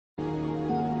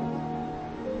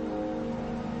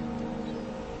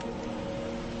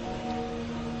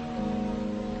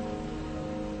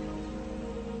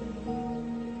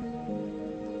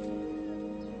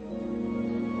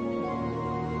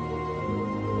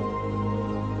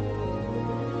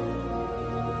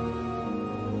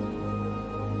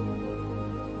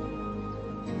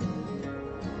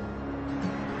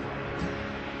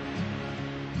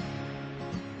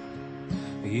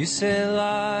You say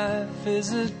life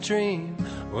is a dream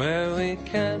where we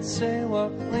can't say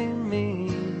what we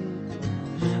mean.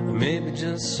 Or maybe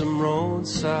just some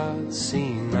roadside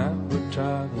scene that we're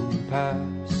driving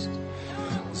past.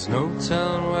 There's no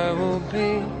telling where we'll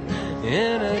be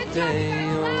in a day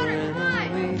or in a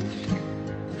week.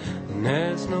 And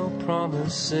there's no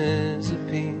promises of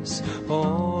peace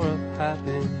or of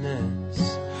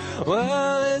happiness.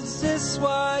 Well, is this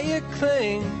why you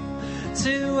cling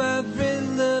to every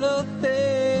little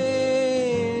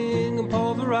thing and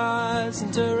pulverize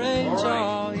and derange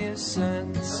all your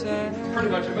senses? Pretty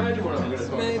much imagine what I'm going to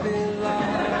talk Maybe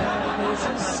life is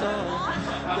a song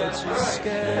that you're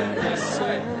scared to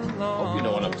sing along. Hope you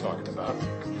know what I'm talking about.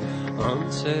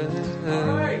 Until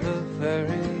the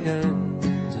very end.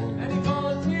 Any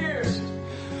volunteers?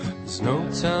 There's no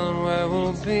telling where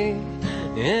we'll be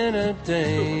in a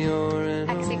day or in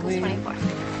X a equals week. 24.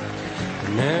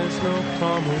 And there's no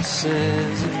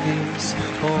promises of peace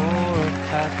or of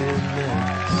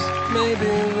happiness.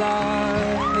 Maybe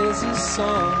life is a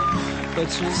song, but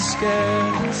you're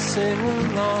scared to sing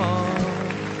along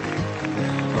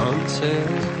until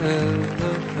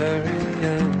the very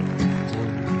end.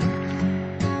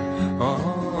 Oh.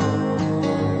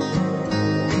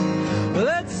 Well,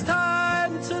 it's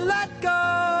time to let go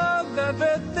of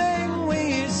everything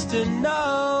we used to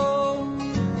know.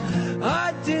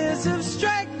 Ideas of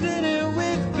strength in who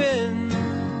we've been.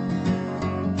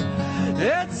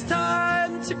 It's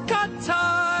time to cut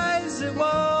ties that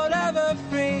won't ever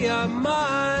free our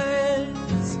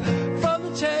minds from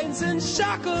the chains and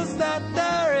shackles that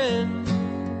they're in.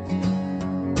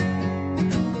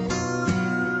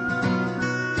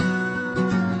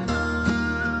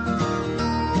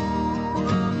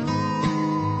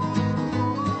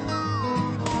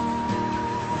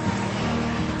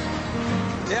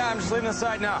 Yeah, I'm just leaving the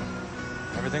site now.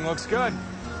 Everything looks good.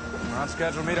 We're on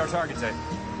schedule to meet our target date.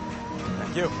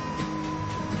 Thank you.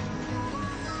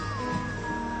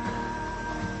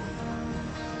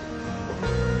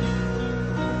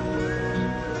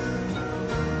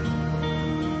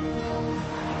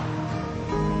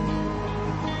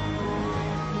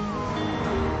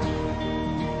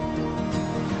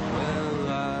 Well,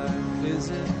 life is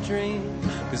a dream,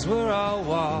 'cause we're all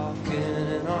walking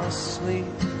in our sleep.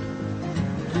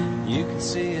 You can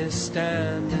see us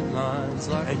stand in lines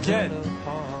like Hey, kid.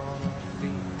 upon our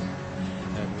feet.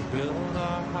 And we build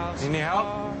our house Need any of help?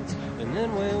 cards, and then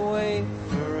we wait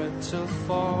for it to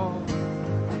fall.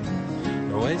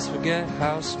 Always forget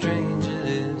how strange it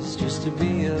is just to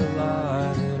be alive.